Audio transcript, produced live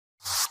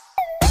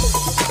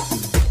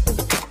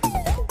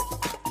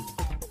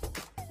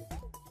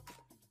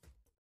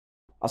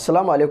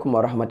Assalamu alaikum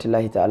wa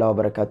rahmatullahi ta'ala wa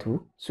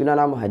barakatuhu.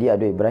 Sunana Mahadi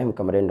Ado Ibrahim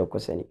kamar yadda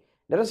kuka sani.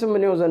 Darasin mu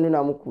ne yau zan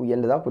nuna muku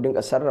yadda za ku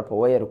dinga sarrafa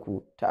wayar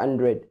ku ta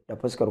Android da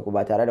fuskar ku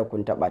ba tare da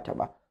kun taba ta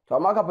ba. To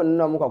amma kafin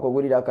nuna muku akwai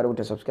guri da aka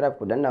rubuta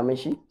subscribe ku danna min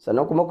shi,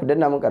 sannan kuma ku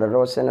danna min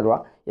kararrawar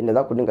sanarwa yadda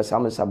za ku dinga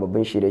samun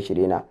sababbin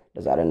shirye-shirye na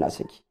da zaran na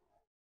saki.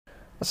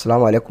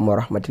 Assalamu alaikum wa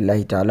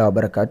rahmatullahi ta'ala wa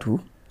barakatuhu.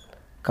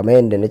 Kamar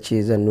yadda na ce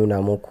zan nuna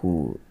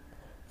muku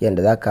yadda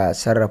za ka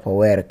sarrafa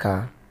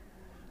wayarka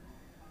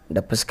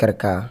da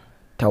fuskarka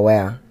ta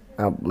waya.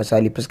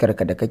 Misali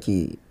fuskarka da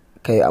kake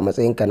kai a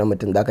matsayinka na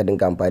mutum zaka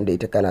dinga amfani da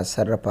ita kana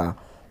sarrafa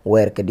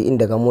wayarka duk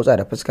inda ka motsa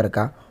da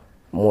fuskarka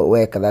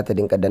wayarka za ta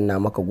dinga danna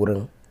maka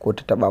gurin ko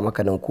ta taba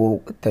maka nan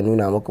ko ta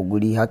nuna maka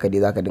guri, haka dai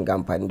zaka dinga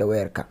amfani da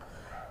wayarka.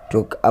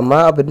 To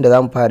amma abin da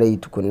zamu fara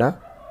yi tukunna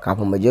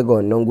kafin mu je ga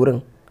wannan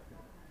gurin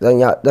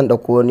zan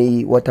dauko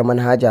wata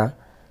manhaja.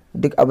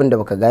 Duk abin da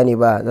baka gane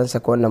ba zan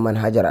saka wannan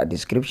manhajar a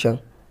description,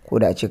 ko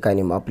da a ce ka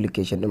nemi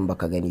application din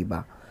baka gani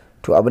ba.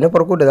 To abu na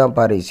farko da zan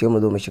fara yi sai mu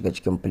zo mu shiga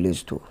cikin Play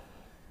Store.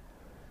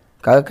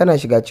 Kaga kana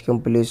shiga cikin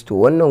Play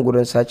Store, wannan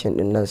gurin searching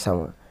din nan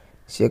sama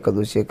sai ka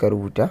zo sai ka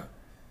rubuta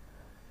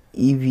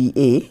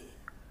EVA,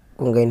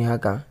 kun gani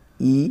haka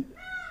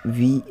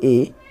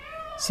EVA,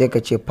 sai ka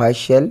ce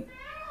partial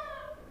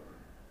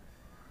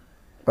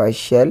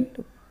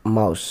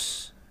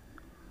mouse.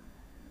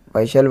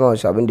 Partial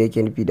mouse abin da yake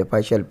nufi da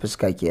partial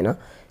fuska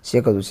kenan. Sai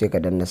ka zo sai ka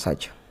danna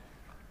search.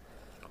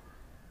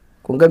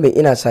 Kun ga me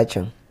ina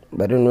searching,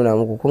 bari nuna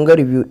muku. kun ga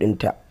review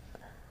dinta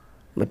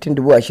mutum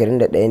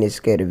 21,000 ne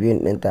suka yi review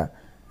dinta.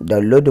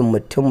 Downloading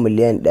mutum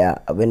miliyan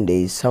 1 abin da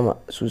ya sama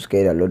su suka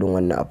yi downloading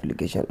wannan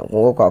application din.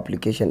 Kun ga ko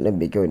application din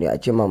bai kyau ne, a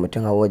ce ma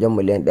mutum har wajen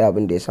miliyan 1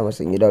 abin da ya sama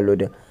sun yi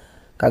downloading.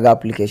 Kaga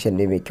application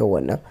ne mai kyau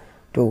wannan.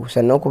 To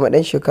sannan kuma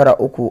dan shekara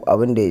 3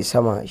 abin da ya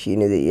sama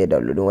shine zai iya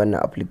downloading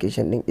wannan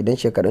application din. Idan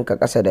shekarun ka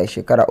kasa da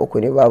shekara 3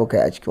 ne babu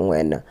kai a cikin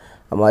wayannan,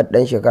 amma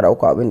dan shekara 3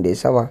 abin da ya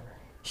sama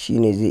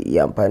shine zai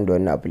iya amfani da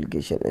wannan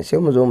application din. Sai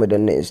mu zo mu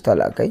danna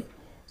install akai,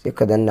 sai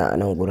ka danna a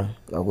nan gurin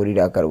ga guri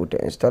da aka rubuta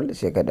install,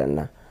 sai ka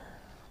danna.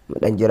 Mu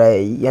dan jira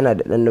yayi, yana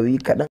da dan nauyi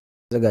kadan.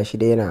 Zaga shi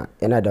da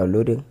yana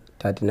downloading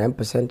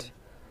 39%.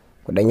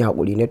 ku dan yi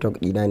hakuri, network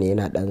dina ne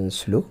yana dan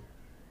slow,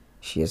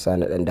 shi yasa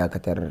na dan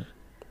dakatar,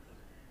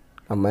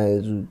 amma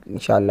yanzu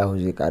insha Allah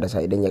zai karasa.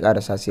 Idan ya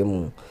karasa sai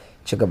mu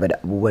ci gaba da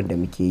abubuwan da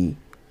muke yi.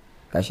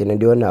 Gashi nan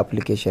dai wannan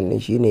application din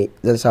shine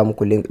zan sa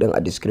muku link din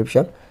a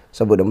description,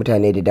 saboda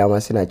mutane da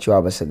dama suna cewa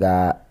basu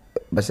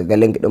ga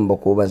link din ba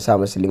ko ban sa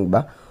musu link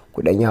ba.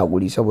 Ku dan yi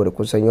hakuri saboda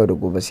kun san yau da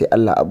gobe sai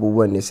Allah,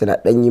 abubuwan ne suna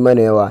dan yi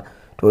mana yawa.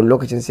 To wani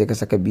lokacin sai ka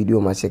saka bidiyo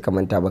ma sai ka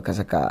manta ba ka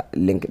saka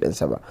link din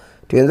sa ba.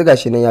 To yanzu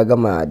gashi nan ya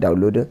gama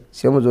downloading,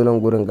 sai mu zo nan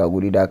gurin ga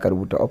guri da aka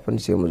rubuta open,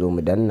 sai mu zo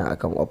mu danna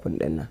akan open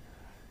din nan,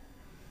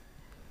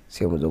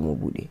 sai mu zo mu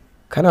bude.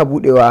 Kana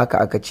budewa haka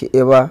aka ce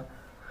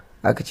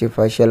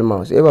partial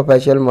mouse.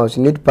 Partial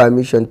mouse need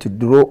permission to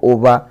draw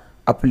over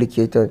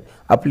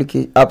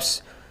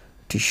apps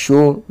to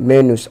show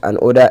menus and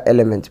other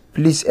elements.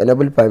 Please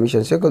enable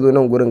permission. Sai ka zo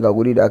nan gurin ga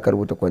guri da aka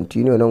rubuta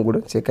continue nan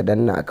gurin, sai ka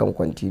danna akan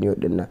continue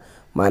din nan,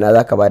 ma'ana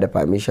zaka bada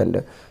permission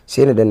din.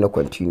 Sai na danna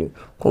continue.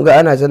 Kun ga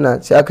ana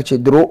zanna sai aka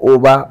ce draw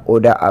over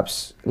other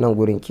apps nan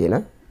gurin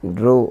kenan,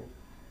 draw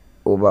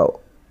over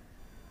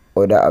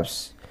other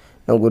apps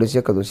nan gurin,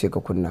 sai ka zo sai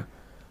ka kunna.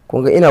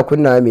 Kun ga ina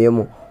kunna me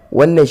yamo,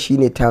 wannan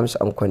shine terms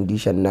and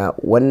condition na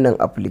wannan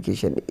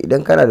application.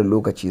 Idan kana da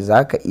lokaci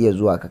zaka iya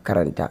zuwa ka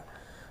karanta,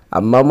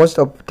 amma most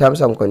of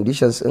terms and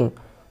conditions din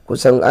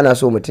kusan ana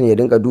so mutum ya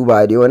dinga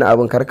duba dai wani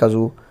abin, kar ka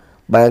zo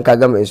bayan ka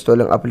gama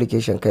installing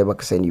application kai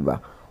baka sani ba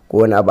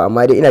ko wani abu.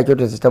 Amma dai ina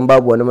kyautata tan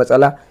babu wani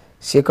matsala.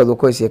 Sai ka zo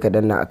kawai sai ka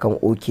danna akan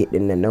OK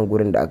din nan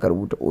gurin da aka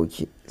rubuta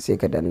OK, sai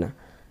ka danna.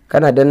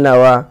 Kana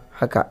dannawa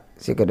haka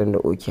sai ka danna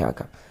OK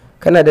haka.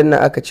 Kana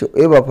danna aka ce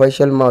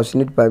partial mouse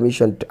need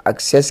permission to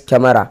access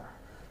camera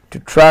to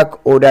track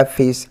other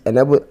face,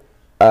 enable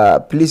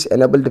please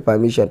enable the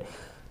permission.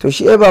 To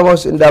shi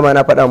mouse din dama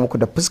na faɗa muku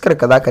da fuskar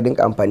ka zaka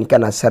dinga amfani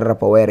kana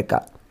sarrafa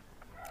wayarka.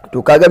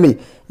 To kaga me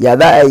ya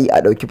za a yi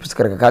a dauki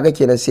fuskar ka, kaga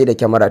kenan sai da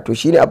kyamara. To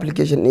shine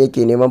application din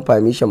yake neman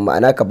permission,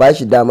 ma'ana ka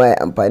bashi dama ya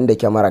amfani da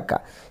kyamarar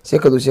ka. Sai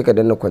ka zo sai ka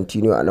danna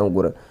continue a nan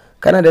gurin.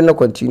 Kana danna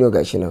continue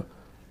gashi nan.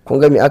 Kun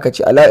ga me aka ce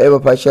allow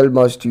partial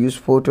mouse to use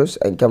photos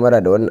and camera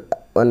da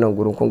wannan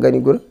gurin. Kun gani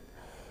gurin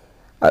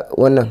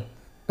wannan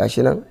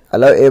gashi nan,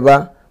 allow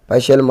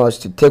partial mouse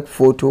to take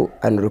photo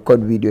and record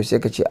video, sai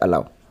ka ce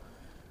allow.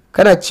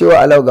 Kana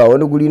cewa allow ga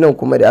wani guri nan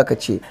kuma da aka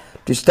ce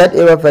to start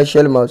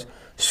partial mouse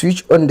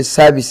switch on the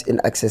service in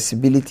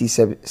accessibility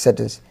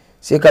settings.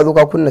 Sai ka zo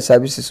ka kunna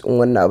services in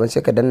wannan abin,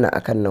 sai ka danna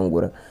akan nan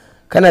gurin.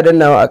 Kana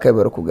dannawa akai,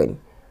 bar ku gani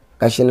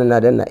gashi nan na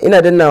danna. Ina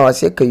dannawa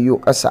sai ka yiwo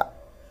kasa.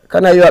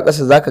 Kana yiwo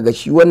kasa zaka ga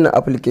shi wannan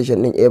application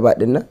din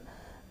din nan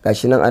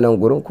gashi nan a nan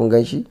gurin. Kun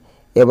gan shi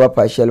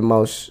partial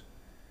mouse,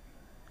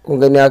 kun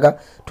gani haka.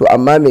 To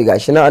amma me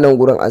gashi nan a nan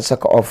gurin an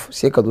saka off,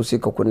 sai ka zo sai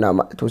ka kunna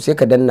to sai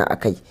ka danna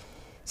akai,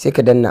 sai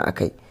ka danna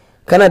akai.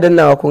 Kana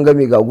dannawa kun ga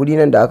me ga guri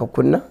nan da aka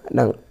kunna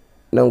nan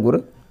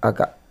gurin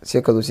haka,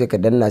 sai ka zo sai ka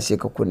danna sai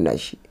ka kunna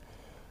shi.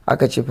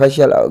 Aka ce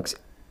partial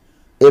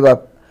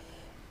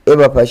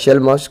ever partial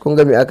mouse. Kun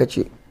ga me aka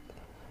ce?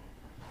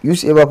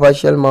 Use ever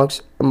partial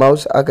mouse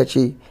aka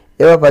ce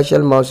ever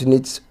partial mouse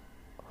needs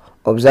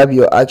observe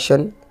your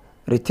action,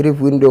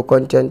 retrieve window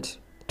content,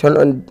 turn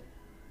on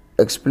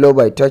explore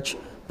by touch,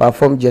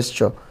 perform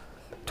gesture.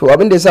 To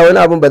abin da yasa wani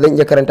abin ba zan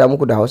iya karanta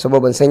muku da Hausa ba,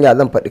 ban san ya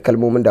zan faɗi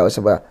kalmomin da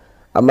Hausa ba,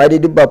 amma dai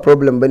duk ba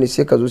problem bane.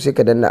 sai ka zo sai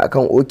ka danna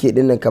akan OK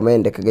din nan kamar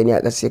yadda ka gani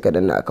a ƙasa, sai ka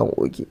danna akan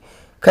OK.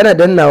 Kana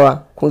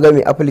dannawa kun ga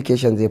me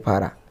application zai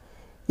fara.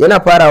 Yana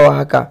farawa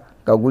haka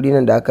ga guri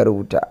nan da aka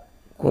rubuta,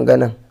 kun ga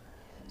nan,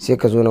 sai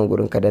ka zo nan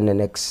gurin ka danna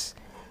next.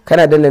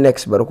 Kana danna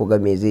next bar ku ga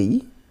me zai yi.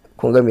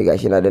 Kun ga me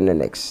gashi na danna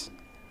next.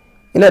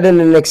 Ina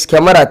danna next,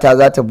 kyamara ta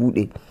za ta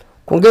bude.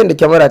 Kun ga yadda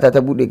kyamara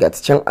ta bude ga ta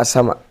can a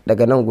sama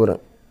daga nan gurin.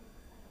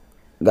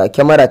 Ga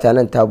kyamara ta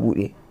nan ta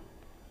bude.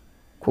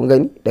 Kun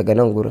gani daga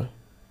nan gurin.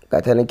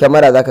 Ga ta nan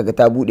kyamara zaka ga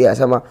ta bude a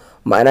sama,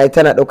 ma'ana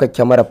tana daukar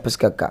kyamarar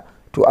fuskar ka.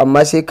 To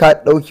amma sai ka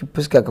dauki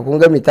fuskar ka, kun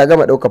ga me ta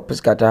gama daukar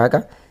fuska ta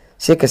haka,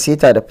 sai ka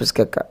seta da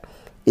fuskar ka.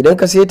 Idan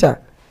ka seta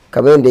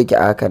kamar yadda yake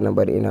a haka nan,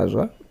 bari ina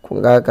zuwa.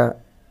 Kun ga haka,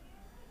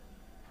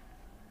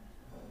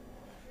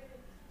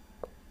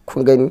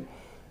 kun gani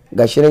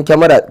gashi nan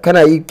kyamara,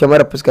 kana yi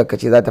kyamara fuskar ka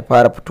ce za ta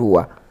fara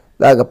fitowa.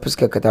 za ga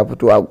fuskar ka ta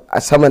fito a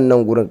saman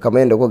nan gurin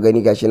kamar yadda kuka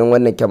gani gashi nan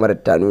wannan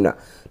kyamarar ta nuna.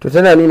 To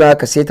tana nuna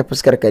ka sai ta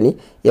fuskar ka ne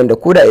yanda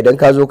koda idan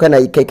ka zo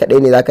kana yi kai kadai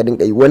ne zaka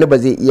dinka yi, wani ba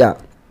zai iya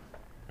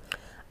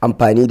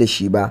amfani da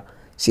shi ba,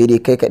 sai dai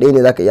kai kadai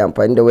ne zaka iya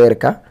amfani da wayar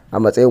ka a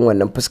matsayin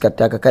wannan fuskar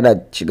taka. kana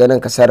shiga nan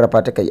ka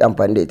sarrafa ta kai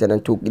amfani da ita nan.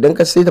 To idan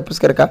ka sai ta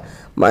fuskar ka,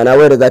 ma'ana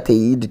wayar za ta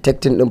yi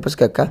detecting din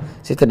fuskar ka,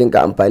 sai ta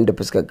dinka amfani da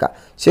fuskar ka.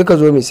 Sai ka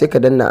zo mi sai ka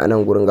danna a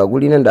nan gurin, ga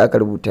guri nan da aka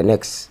rubuta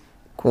next.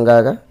 Kun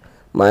ga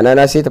ma'ana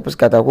na sai ta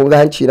fuskata, kun ga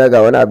hanci na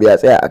ga wani abu ya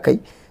tsaya a kai,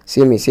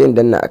 sai mai sai in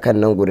danna akan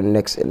nan gurin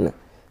next din nan,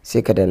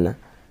 sai ka danna.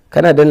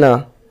 Kana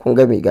danna kun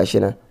ga mai gashi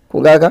nan,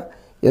 kun ga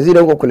yanzu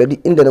idan ku kula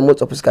duk inda na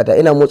motsa fuskata,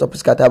 ina motsa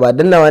fuskata ba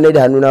dannawa ne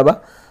da hannuna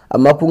ba,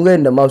 amma kun ga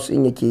yadda mouse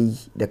din yake yi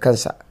da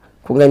kansa.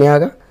 Kun gani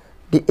haka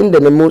duk inda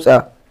na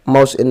motsa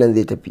mouse din nan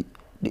zai tafi,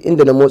 duk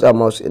inda na motsa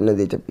mouse din nan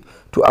zai tafi.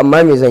 To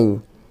amma me zan yi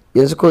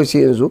yanzu? Kawai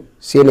sai in zo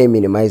sai na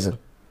minimizing.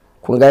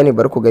 Kun gane,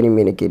 bar ku gani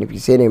me nake nufi,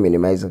 sai na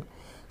minimizing.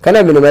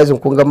 Kana minimizing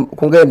kun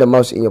ga yadda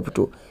mouse in ya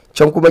fito.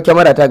 Can kuma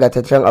kyamara ta ga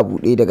ta can a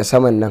buɗe daga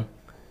saman nan,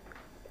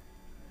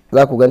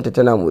 za ku ganta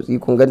tana motsi.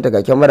 Kun ganta ga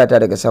kyamara ta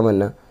daga saman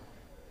nan,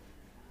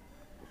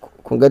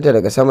 kun ganta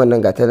daga saman nan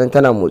ga ta nan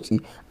tana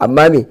motsi.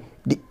 Amma me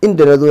duk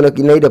inda na zo na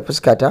yi da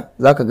fuskata,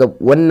 za ka ga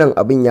wannan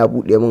abin ya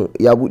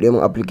buɗe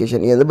min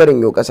application. Yanzu barin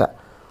yo ƙasa,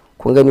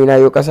 kun gani na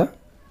yo ƙasa,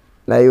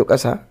 na yo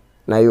ƙasa,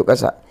 na yo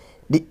ƙasa.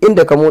 Duk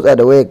inda ka motsa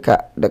da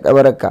wayarka da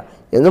kamararka,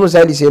 yanzu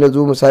misali sai na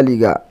zo misali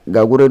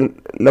ga gurin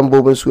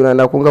lambobin suna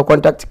na, kun ga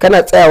contact, kana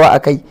tsayawa a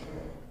kai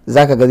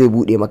zaka ga zai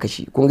bude maka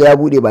shi. Kun ga ya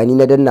bude, ba ni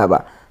na danna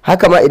ba.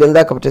 Haka ma idan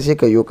zaka fita sai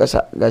ka yo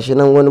kasa, gashi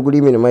nan wani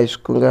guri minimize.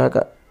 Kun ga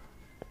haka,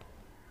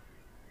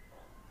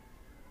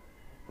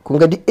 kun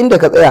ga duk inda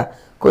ka tsaya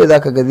kawai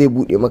zaka ga zai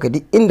bude maka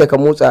duk inda ka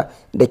motsa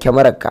da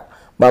kyamararka.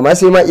 Ba ma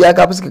sai ma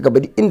iyaka fuska ka ba,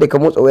 duk inda ka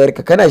motsa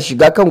wayarka kana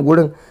shiga kan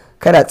gurin,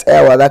 kana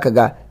tsayawa zaka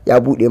ga ya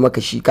bude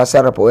maka shi, ka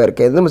sarrafa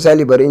wayarka. Yanzu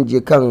misali bari in je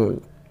kan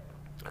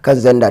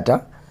zanda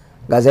ta,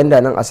 ga zanda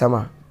nan a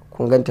sama,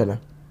 kun ganta nan.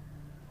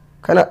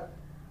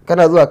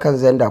 Kana zuwa kan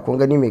zanda, kun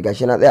gani mai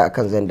gashi na tsaya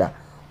akan zanda.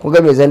 Kun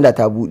ga mai zanda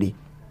ta bude,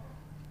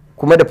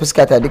 kuma da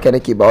fuskata duka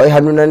nake, ba wai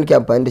hannuna nake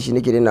amfani da shi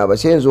nake dina ba.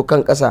 Sai yanzu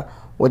kan kasa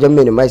wajen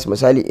minimize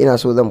misali ina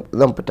so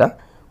zan fita,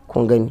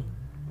 kun gani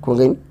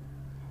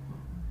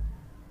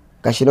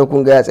gashi nan,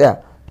 kun ga ya tsaya.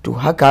 To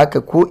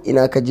haka ko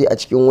ina ka je a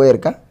cikin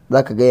wayarka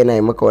zaka ga yana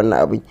yi maka wannan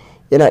abin,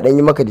 yana dan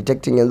yi maka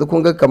detecting. Yanzu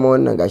kun ga kamar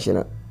wannan gashi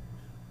nan,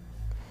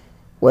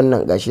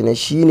 wannan gashi nan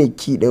shine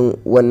key din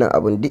wannan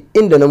abin. Duk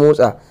inda na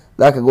motsa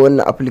zaka ga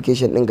wannan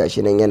application din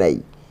gashi nan yana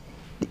yi.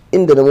 Duk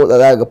inda na motsa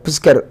zaka ga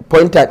fuskar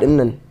pointer din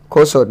nan,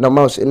 cursor na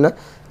mouse din nan,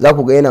 za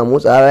ku ga yana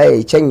motsawa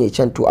yayi can yayi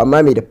can. To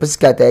amma me da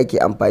fuska ta yake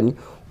amfani,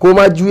 ko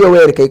ma juya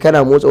wayar kai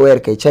kana motsa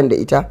wayar kai can da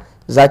ita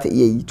za ta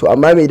iya yi. To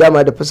amma mai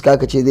dama da fuska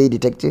ka ce zai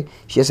detect,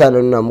 shi yasa na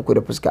nuna muku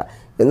da fuska.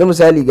 Yanzu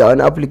misali ga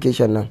wani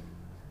application nan,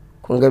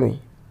 kun ga me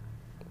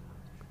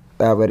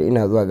bari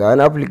ina zuwa ga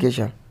wani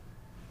application,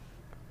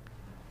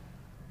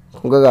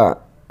 kun ga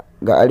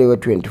arewa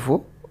 24.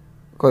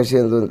 Kawai sai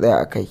yanzu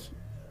tsaya a kai,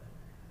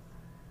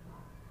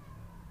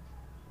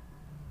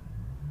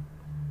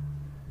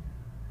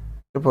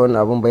 rufe wannan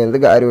abun ba. Yanzu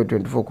ga arewa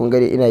 24 kun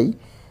gani ina yi,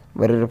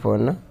 bari rufe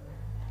wannan,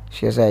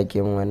 shi yasa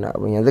yake min wannan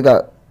abun. Yanzu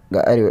ga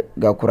arewa,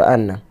 ga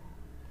Qur'an nan,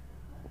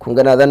 kun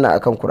ga na zanna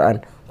akan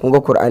Qur'an, kun ga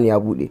Qur'an ya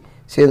bude.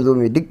 Sai yanzu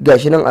me duk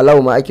gashi nan alawu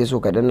ma ake so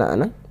ka danna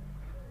anan,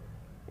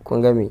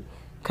 kun ga me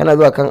kana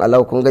zuwa kan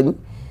alawu. Kun gani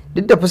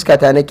duk da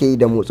fuskata nake yi,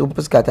 da motsin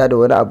fuskata da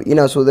wani abu,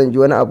 ina so zan ji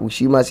wani abu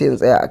shi ma sai in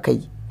tsaya a kai.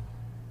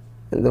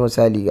 Yanzu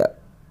misali ga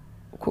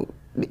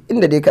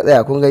inda dai ka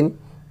tsaya, kun gani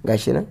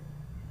gashi nan,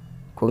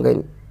 kun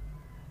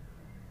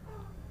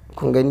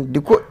gani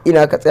duk ko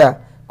ina ka tsaya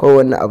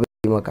kawai wannan abu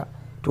yi maka.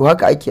 To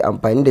haka ake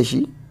amfani da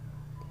shi,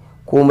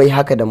 komai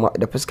haka da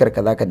fuskar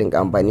ka zaka dinga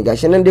amfani.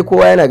 Gashi nan dai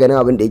kowa yana ganin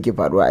abin da yake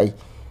faruwa. Ai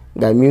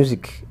ga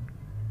music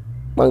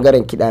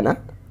bangaren kiɗa na,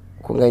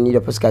 kun gani da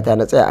fuska ta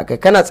na tsaya akai,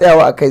 kana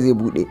tsayawa akai zai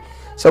bude.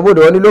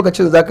 Saboda wani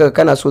lokacin zaka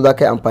kana so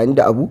zaka yi amfani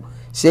da abu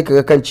sai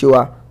kaga kan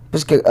cewa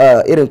fuska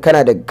irin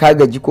kana da ka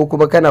gaji ko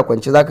kuma kana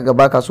kwance zaka ga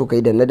baka so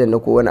kai danna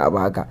ko wani abu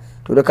haka,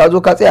 to da ka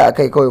zo ka tsaya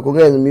akai kawai kun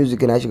ga yanzu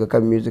music na shiga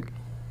kan music,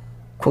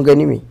 kun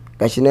gani me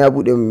gashi na ya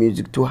bude min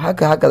music. To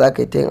haka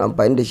zaka yi ta yin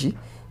amfani da shi,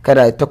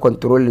 kana ta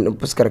controlling din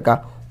fuskar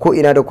ka ko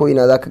ina da ko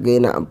ina zaka ga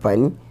yana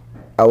amfani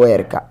a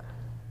wayarka.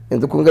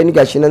 Yanzu kun gani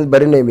gashi nan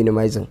bari na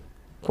minimizing,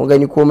 kun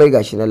gani komai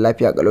gashi nan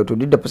lafiya kalau. To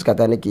duk da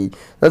fuskata nake yi,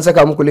 zan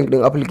saka muku link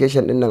din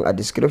application din nan a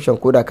description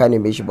ko da ka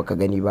neme shi baka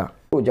gani ba.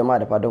 To jama'a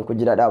da fatan ku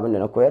ji daɗin abin da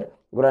na koyar,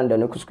 guran da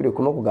na kuskure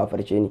kuma ku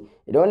gafarce ni.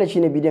 Idan wannan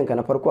shine bidiyon ka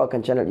na farko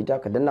akan channel ita,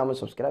 ka danna mun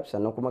subscribe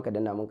sannan kuma ka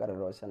danna mun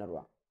ƙararrawar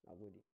sanarwa.